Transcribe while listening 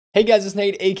Hey guys, it's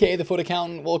Nate, aka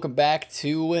TheFutAccountant. Welcome back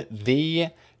to the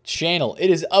channel. It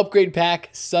is Upgrade Pack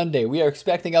Sunday. We are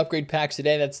expecting Upgrade Packs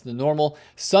today. That's the normal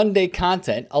Sunday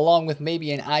content, along with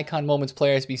maybe an Icon Moments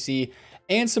Player SBC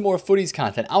and some more Futties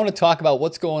content. I want to talk about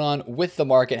what's going on with the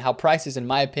market, how prices, in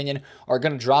my opinion, are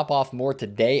going to drop off more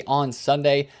today on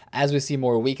Sunday as we see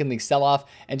more weekend league sell-off,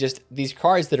 and just these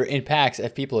cards that are in packs,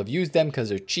 if people have used them because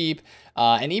they're cheap,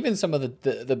 and even some of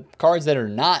the cards that are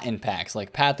not in packs,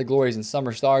 like Path to Glories and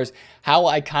Summer Stars, how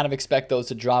I kind of expect those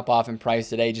to drop off in price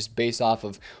today just based off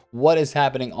of what is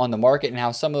happening on the market and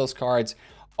how some of those cards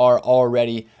are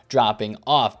already dropping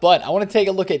off. But I want to take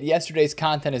a look at yesterday's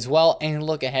content as well and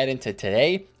look ahead into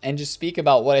today and just speak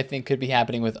about what I think could be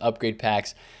happening with upgrade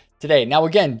packs today. Now,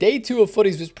 again, day 2 of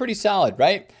Futties was pretty solid,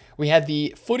 right? We had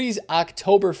the Futties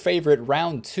October favorite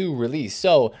round 2 release.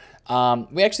 So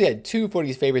we actually had 2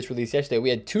 Futties favorites released yesterday. We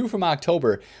had 2 from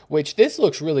October, which this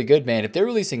looks really good, man. If they're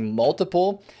releasing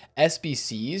multiple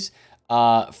SBCs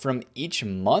from each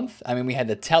month. I mean, we had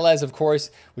the Tellez, of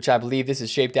course, which I believe this is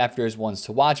shaped after his Ones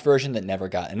to Watch version that never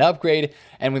got an upgrade.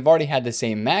 And we've already had the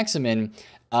same Maximin.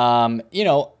 You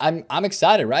know, I'm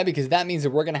excited, right? Because that means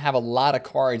that we're going to have a lot of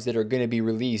cards that are going to be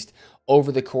released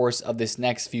over the course of this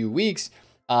next few weeks.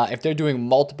 If they're doing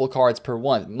multiple cards per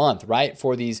month, right?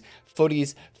 For these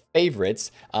Futties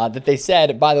favorites that they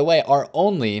said, by the way, are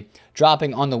only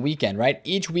dropping on the weekend, right?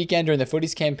 Each weekend during the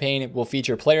Futties campaign will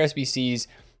feature player SBCs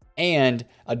and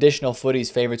additional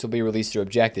Futties favorites will be released through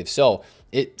objectives. So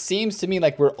it seems to me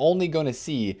like we're only going to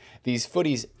see these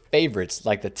Futties favorites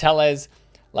like the Tellez,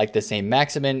 like the same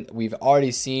Maximin. We've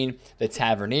already seen the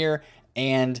Tavernier,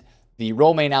 and the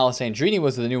Romain Alessandrini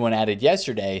was the new one added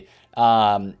yesterday.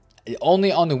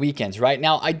 Only on the weekends. Right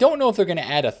now, I don't know if they're going to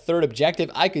add a third objective.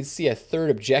 I could see a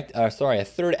third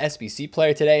SBC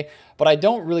player today, but I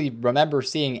don't really remember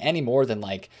seeing any more than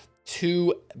like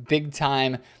 2 big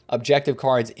time objective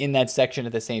cards in that section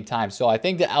at the same time. So I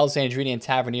think that Alessandrini and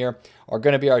Tavernier are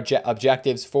going to be our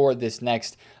objectives for this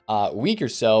next week or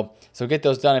so. So get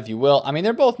those done if you will. I mean,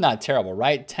 they're both not terrible,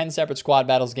 right? 10 separate squad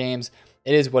battles games.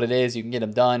 It is what it is. You can get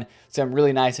them done. Some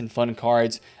really nice and fun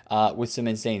cards with some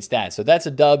insane stats. So that's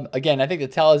a dub. Again, I think the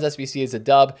Tellez SBC is a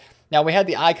dub. Now, we had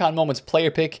the Icon Moments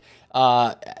Player Pick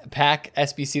Pack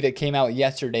SBC that came out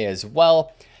yesterday as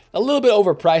well. A little bit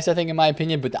overpriced, I think, in my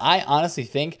opinion, but I honestly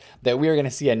think that we are going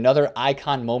to see another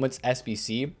Icon Moments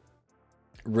SBC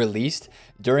released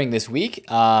during this week.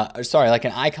 Like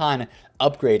an Icon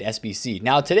Upgrade SBC.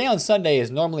 Now, today on Sunday is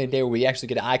normally a day where we actually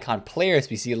get an Icon Player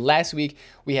SBC. Last week,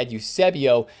 we had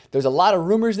Eusebio. There's a lot of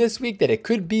rumors this week that it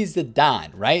could be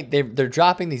Zidane, right? They're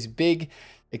dropping these big,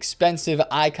 expensive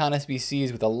Icon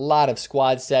SBCs with a lot of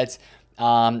squad sets.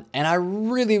 And I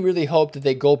really hope that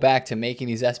they go back to making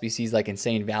these SBCs like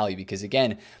insane value, because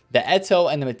again, the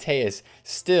Eto and the Mateus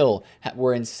still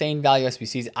were insane value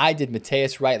SBCs. I did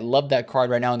Mateus right. Love that card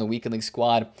right now in the Weekend League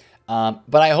squad.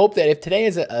 But I hope that if today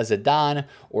is a Zidane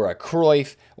or a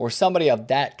Cruyff or somebody of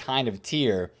that kind of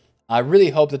tier, I really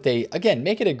hope that they, again,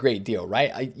 make it a great deal,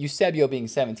 right? Eusebio being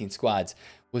 17 squads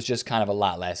was just kind of a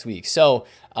lot last week. So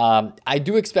I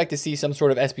do expect to see some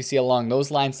sort of SBC along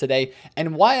those lines today.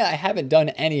 And why I haven't done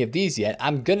any of these yet,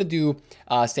 I'm going to do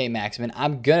St. Maximin.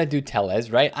 I'm going to do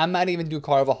Tellez, right? I might even do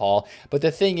Carvajal. But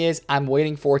the thing is, I'm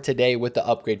waiting for today with the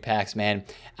upgrade packs, man.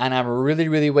 And I'm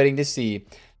really waiting to see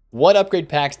what upgrade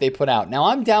packs they put out. Now,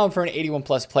 I'm down for an 81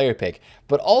 plus player pick.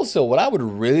 But also, what I would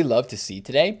really love to see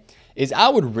today is I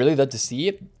would really love to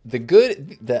see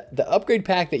the upgrade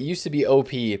pack that used to be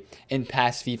OP in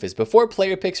past FIFAs. Before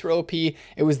player picks were OP,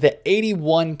 it was the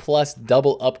 81 plus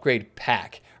double upgrade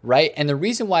pack, right? And the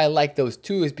reason why I like those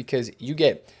two is because you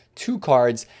get 2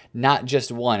 cards, not just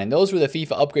 1. And those were the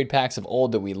FIFA upgrade packs of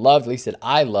old that we loved, at least that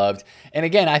I loved. And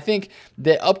again, I think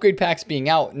the upgrade packs being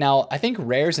out now, I think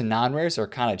rares and non-rares are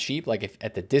kind of cheap. Like if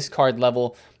at the discard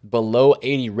level below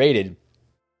 80 rated,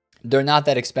 they're not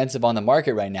that expensive on the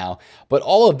market right now. But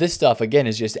all of this stuff, again,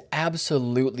 is just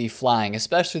absolutely flying,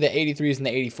 especially the 83s and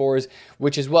the 84s,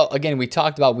 which is what, again, we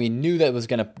talked about. We knew that it was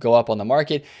going to go up on the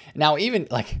market. Now, even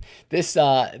like this,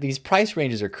 these price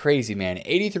ranges are crazy, man.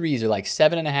 83s are like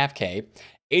 7.5K,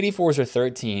 84s are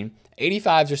 13,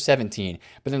 85s are 17.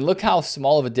 But then look how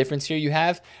small of a difference here you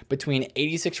have between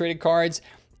 86 rated cards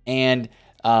and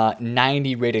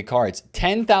 90 rated cards.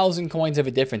 10,000 coins of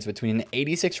a difference between an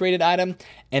 86 rated item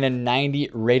and a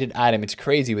 90 rated item. It's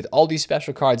crazy. With all these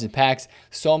special cards and packs,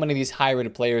 so many of these high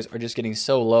rated players are just getting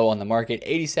so low on the market.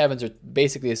 87s are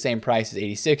basically the same price as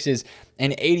 86s,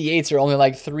 and 88s are only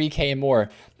like 3K more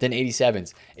than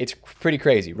 87s. It's pretty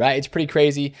crazy, right? It's pretty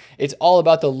crazy. It's all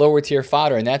about the lower tier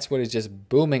fodder, and that's what is just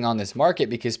booming on this market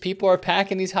because people are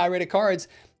packing these high rated cards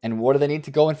And what do they need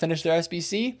to go and finish their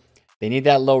SBC? They need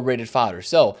that low-rated fodder.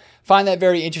 So, find that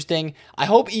very interesting. I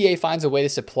hope EA finds a way to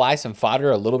supply some fodder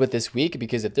a little bit this week,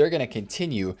 because if they're going to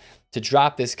continue to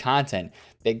drop this content,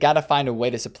 they got to find a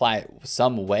way to supply it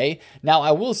some way. Now,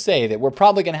 I will say that we're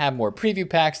probably going to have more preview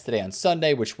packs today on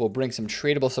Sunday, which will bring some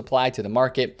tradable supply to the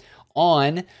market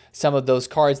on some of those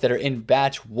cards that are in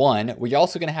batch 1. We're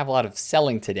also going to have a lot of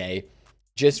selling today,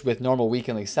 just with normal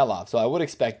weekly sell-off. So I would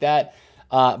expect that.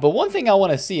 But one thing I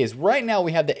want to see is right now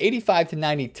we have the 85 to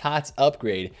 90 TOTS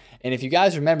upgrade. And if you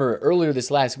guys remember earlier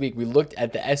this last week, we looked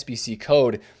at the SBC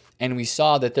code and we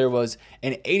saw that there was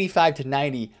an 85 to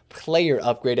 90 player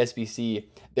upgrade SBC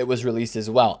that was released as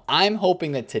well. I'm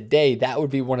hoping that today that would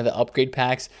be one of the upgrade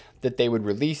packs that they would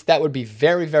release. That would be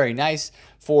very, very nice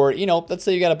for, you know, let's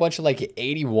say you got a bunch of like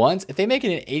 81s. If they make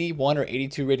it an 81 or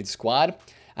 82 rated squad,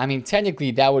 I mean,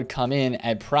 technically that would come in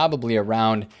at probably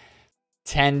around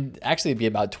 10, actually it'd be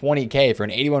about 20K for an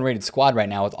 81 rated squad right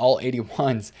now, with all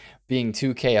 81s being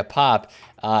 2K a pop.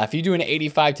 If you do an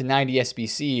 85 to 90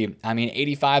 SBC, I mean,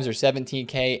 85s are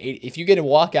 17K. If you get a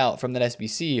walkout from that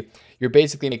SBC, you're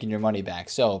basically making your money back.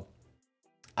 So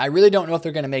I really don't know if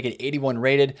they're going to make it 81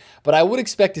 rated, but I would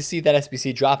expect to see that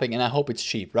SBC dropping, and I hope it's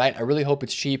cheap, right? I really hope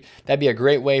it's cheap. That'd be a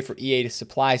great way for EA to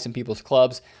supply some people's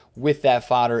clubs with that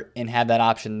fodder and have that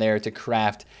option there to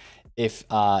craft if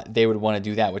they would want to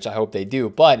do that, which I hope they do.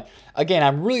 But again,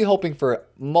 I'm really hoping for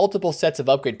multiple sets of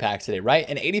upgrade packs today, right?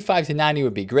 An 85 to 90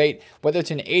 would be great, whether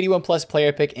it's an 81 plus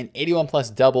player pick, an 81 plus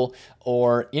double,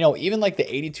 or, you know, even like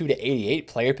the 82 to 88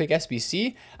 player pick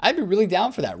SBC. I'd be really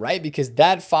down for that, right? Because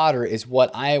that fodder is what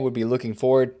I would be looking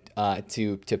forward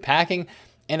to packing.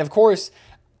 And of course,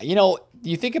 you know,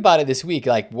 you think about it this week,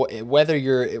 like whether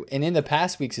you're, and in the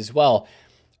past weeks as well,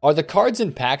 are the cards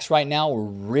in packs right now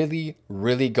really,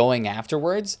 really going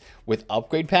afterwards with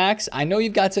upgrade packs? I know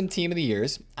you've got some team of the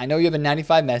years. I know you have a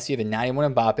 95 Messi, you have a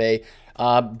 91 Mbappe.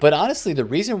 But honestly, the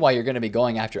reason why you're going to be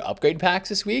going after upgrade packs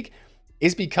this week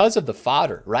is because of the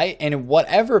fodder, right? And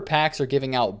whatever packs are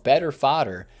giving out better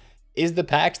fodder is the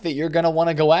packs that you're going to want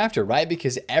to go after, right?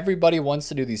 Because everybody wants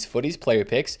to do these Futties player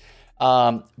picks.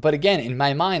 But again, in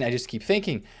my mind, I just keep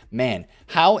thinking, man,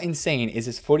 how insane is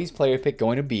this Futties player pick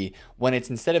going to be when it's,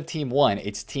 instead of team 1,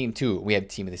 it's team 2. We have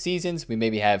team of the seasons. We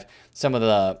maybe have some of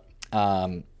the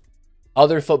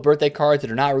other FUT birthday cards that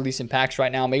are not released in packs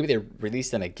right now. Maybe they release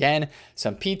them again.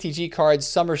 Some PTG cards,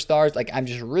 summer stars. Like, I'm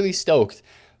just really stoked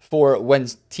for when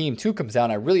team 2 comes out.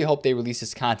 I really hope they release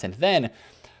this content then.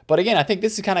 But again, I think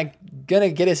this is kind of going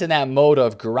to get us in that mode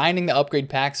of grinding the upgrade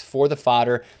packs for the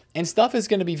fodder. And stuff is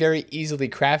going to be very easily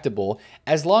craftable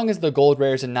as long as the gold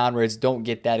rares and non-rares don't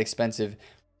get that expensive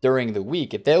during the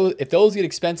week. If those get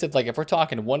expensive, like if we're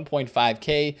talking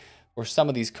 1.5K or some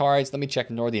of these cards, let me check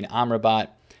Nordian Amrabat.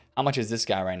 How much is this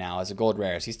guy right now as a gold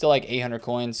rare? Is he still like 800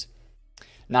 coins?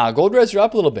 Now, gold rares are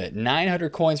up a little bit.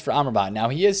 900 coins for Amrabat. Now,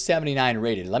 he is 79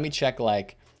 rated. Let me check,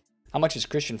 like, how much is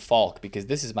Christian Falk? Because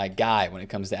this is my guy when it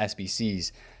comes to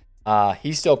SBCs.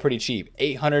 He's still pretty cheap.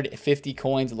 850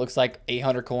 coins. It looks like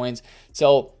 800 coins.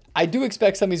 So I do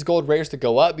expect some of these gold rares to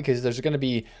go up because there's going to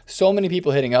be so many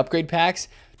people hitting upgrade packs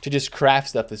to just craft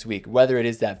stuff this week. Whether it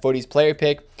is that Futties player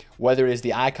pick, whether it is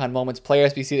the Icon Moments player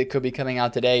SBC that could be coming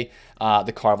out today,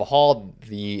 the Carvajal,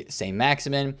 the Saint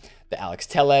Maximin, the Alex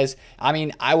Tellez. I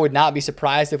mean, I would not be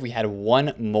surprised if we had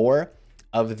one more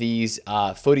of these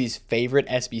Futties favorite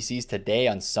SBCs today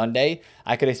on Sunday.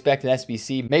 I could expect an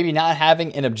SBC maybe not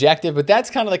having an objective, but that's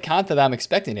kind of the content I'm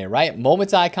expecting here, right?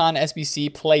 Moments Icon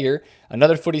SBC player,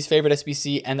 another Futties favorite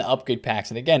SBC, and the upgrade packs.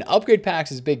 And again, upgrade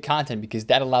packs is big content because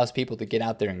that allows people to get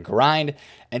out there and grind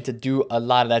and to do a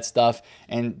lot of that stuff.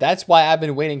 And that's why I've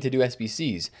been waiting to do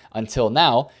SBCs until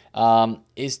now,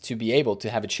 is to be able to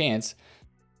have a chance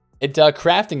at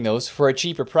crafting those for a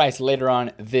cheaper price later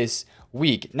on this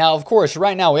week. Now, of course,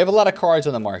 right now we have a lot of cards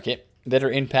on the market that are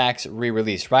in packs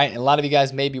re-released, right? And a lot of you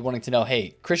guys may be wanting to know,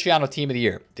 hey, Cristiano Team of the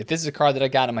Year. If this is a card that I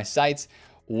got on my sites,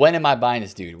 when am I buying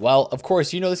this dude? Well, of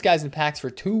course, you know this guy's in packs for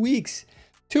 2 weeks.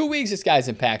 2 weeks this guy's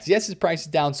in packs. Yes, his price is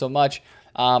down so much,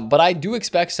 but I do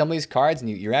expect some of these cards, and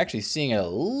you're actually seeing it a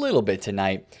little bit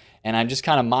tonight, and I'm just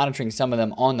kind of monitoring some of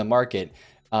them on the market.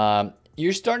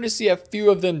 You're starting to see a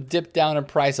few of them dip down in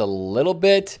price a little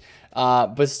bit,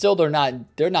 but still they're not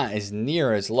as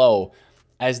near as low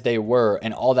as they were,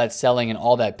 and all that selling and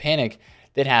all that panic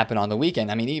that happened on the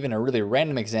weekend. I mean, even a really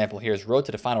random example here is Road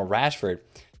to the Final Rashford.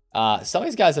 Some of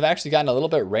these guys have actually gotten a little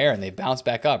bit rare and they bounced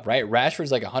back up, right?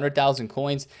 Rashford's like 100,000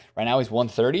 coins. Right now he's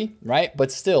 130, right?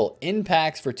 But still, in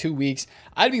packs for 2 weeks,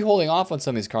 I'd be holding off on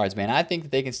some of these cards, man. I think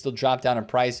that they can still drop down in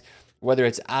price, whether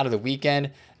it's out of the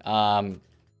weekend,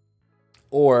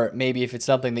 or maybe if it's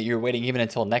something that you're waiting even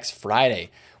until next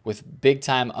Friday with big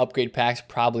time upgrade packs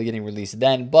probably getting released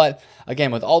then. But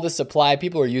again, with all this supply,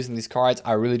 people are using these cards.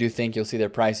 I really do think you'll see their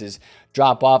prices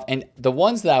drop off. And the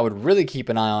ones that I would really keep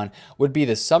an eye on would be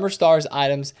the Summer Stars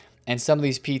items and some of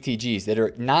these PTGs that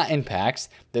are not in packs,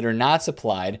 that are not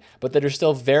supplied, but that are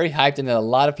still very hyped and that a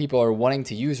lot of people are wanting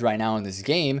to use right now in this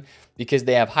game because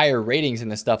they have higher ratings than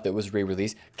the stuff that was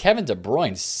re-released. Kevin De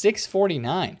Bruyne,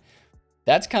 649.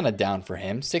 That's kind of down for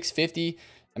him. 650.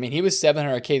 I mean, he was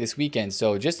 700K this weekend.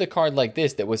 So just a card like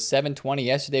this that was 720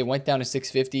 yesterday, went down to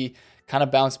 650, kind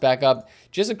of bounced back up.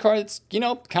 Just a card that's, you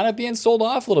know, kind of being sold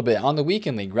off a little bit on the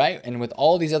weekend league, right? And with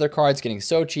all these other cards getting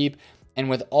so cheap, and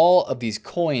with all of these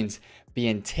coins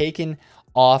being taken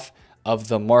off of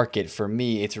the market, for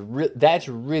me, that's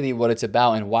really what it's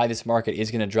about and why this market is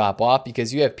going to drop off,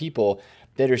 because you have people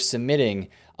that are submitting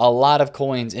a lot of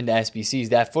coins into SBCs.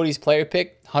 That Futties player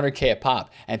pick, 100K a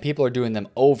pop, and people are doing them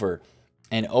over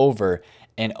and over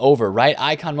and over, right?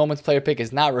 Icon Moments player pick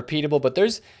is not repeatable, but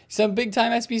there's some big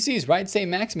time SBCs, right? St.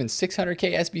 Maximin,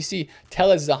 600K SBC.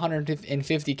 Tellez is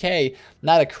 150K.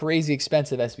 Not a crazy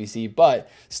expensive SBC, but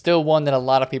still one that a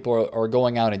lot of people are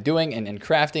going out and doing and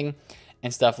crafting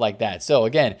and stuff like that. So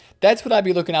again, that's what I'd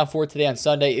be looking out for today on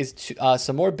Sunday is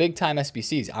some more big time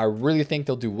SBCs. I really think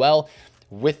they'll do well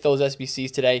with those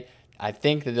SBCs today. I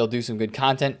think that they'll do some good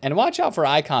content. And watch out for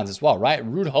icons as well, right?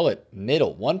 Ruud Gullit,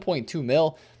 middle, 1.2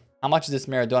 mil. How much is this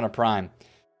Maradona Prime?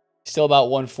 Still about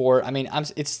 1.4. I mean,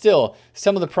 it's still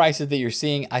some of the prices that you're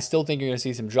seeing. I still think you're going to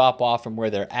see some drop off from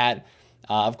where they're at.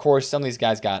 Of course, some of these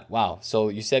guys got, wow. So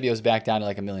Eusebio's back down to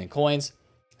like 1 million coins.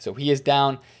 So he is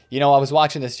down. You know, I was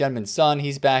watching this gentleman's son.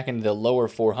 He's back into the lower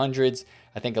 400s.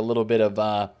 I think a little bit of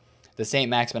the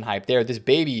St. Maximin hype there. This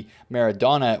baby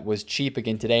Maradona was cheap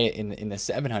again today in the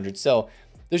 700s. So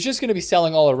there's just going to be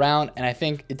selling all around, and I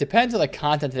think it depends on the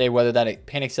content today whether that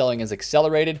panic selling is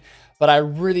accelerated, but I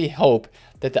really hope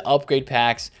that the upgrade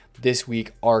packs this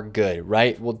week are good,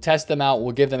 right? We'll test them out,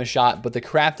 we'll give them a shot, but the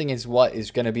crafting is what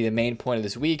is going to be the main point of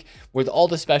this week. With all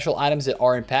the special items that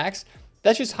are in packs,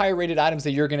 that's just higher rated items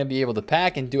that you're going to be able to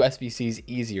pack and do SBCs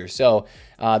easier. So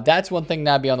that's one thing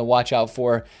that I'd be on the watch out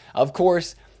for. Of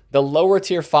course, the lower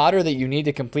tier fodder that you need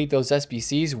to complete those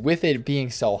SBCs, with it being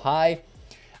so high,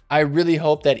 I really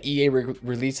hope that EA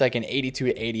release like an 82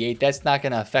 to 88. That's not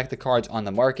going to affect the cards on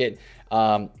the market.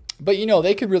 But, you know,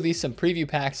 they could release some preview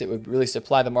packs that would really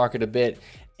supply the market a bit.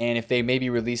 And if they maybe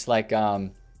release like, I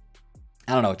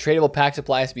don't know, tradable pack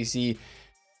supply SBC,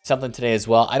 something today as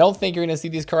well. I don't think you're going to see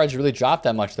these cards really drop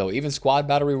that much, though. Even squad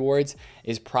battle rewards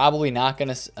is probably not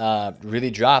going to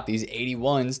really drop these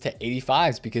 81s to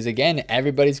 85s because, again,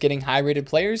 everybody's getting high-rated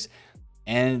players,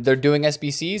 and they're doing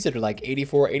SBCs that are like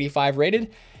 84, 85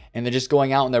 rated, and they're just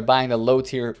going out and they're buying the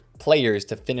low-tier players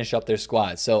to finish up their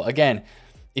squad. So, again,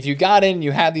 if you got in,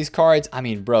 you have these cards, I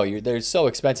mean, bro, they're so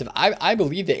expensive. I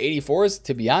believe the 84s,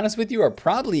 to be honest with you, are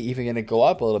probably even going to go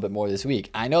up a little bit more this week.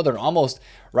 I know they're almost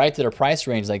right to their price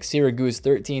range, like Sirigu's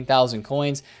 13,000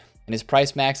 coins, and his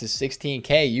price max is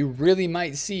 16K. You really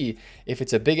might see, if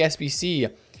it's a big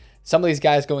SBC, some of these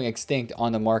guys going extinct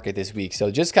on the market this week.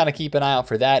 So just kind of keep an eye out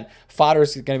for that. Fodder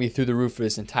is going to be through the roof for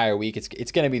this entire week.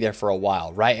 It's going to be there for a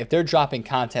while, right? If they're dropping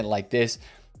content like this,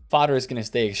 fodder is going to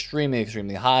stay extremely,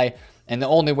 extremely high. And the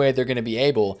only way they're going to be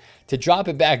able to drop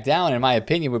it back down, in my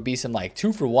opinion, would be some like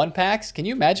 2-for-1 packs. Can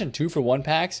you imagine 2-for-1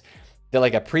 packs? They're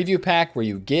like a preview pack where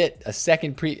you get a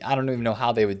second I don't even know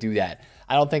how they would do that.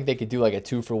 I don't think they could do like a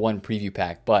 2-for-1 preview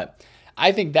pack, but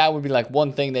I think that would be like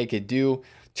one thing they could do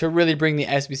to really bring the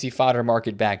SBC fodder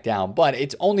market back down. But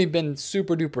it's only been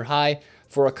super duper high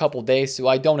for a couple days, so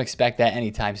I don't expect that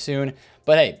anytime soon.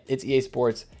 But hey, it's EA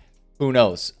Sports. Who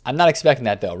knows? I'm not expecting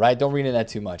that though, right? Don't read into that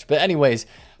too much. But anyways,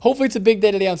 hopefully it's a big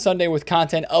day today on Sunday with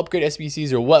content. Upgrade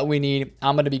SBCs are what we need.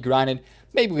 I'm going to be grinding.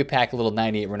 Maybe we pack a little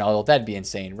 98 Ronaldo. That'd be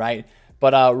insane, right?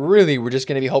 But really, we're just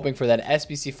going to be hoping for that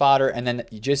SBC fodder and then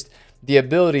just the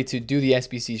ability to do the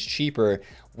SBCs cheaper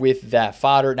with that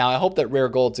fodder. Now, I hope that rare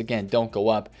golds, again, don't go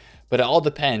up. But it all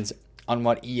depends on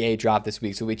what EA dropped this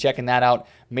week. So we'll be checking that out.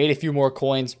 Made a few more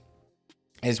coins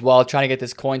as well, trying to get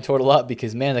this coin total up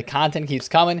because, man, the content keeps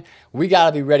coming. We got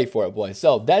to be ready for it, boys.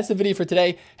 So that's the video for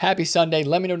today. Happy Sunday.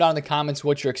 Let me know down in the comments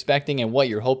what you're expecting and what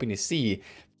you're hoping to see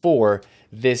for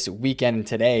this weekend and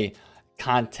today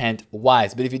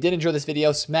content-wise. But if you did enjoy this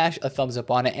video, smash a thumbs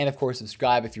up on it. And, of course,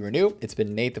 subscribe if you were new. It's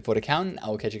been Nate, the FUT Accountant. I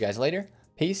will catch you guys later.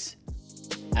 Peace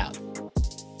out.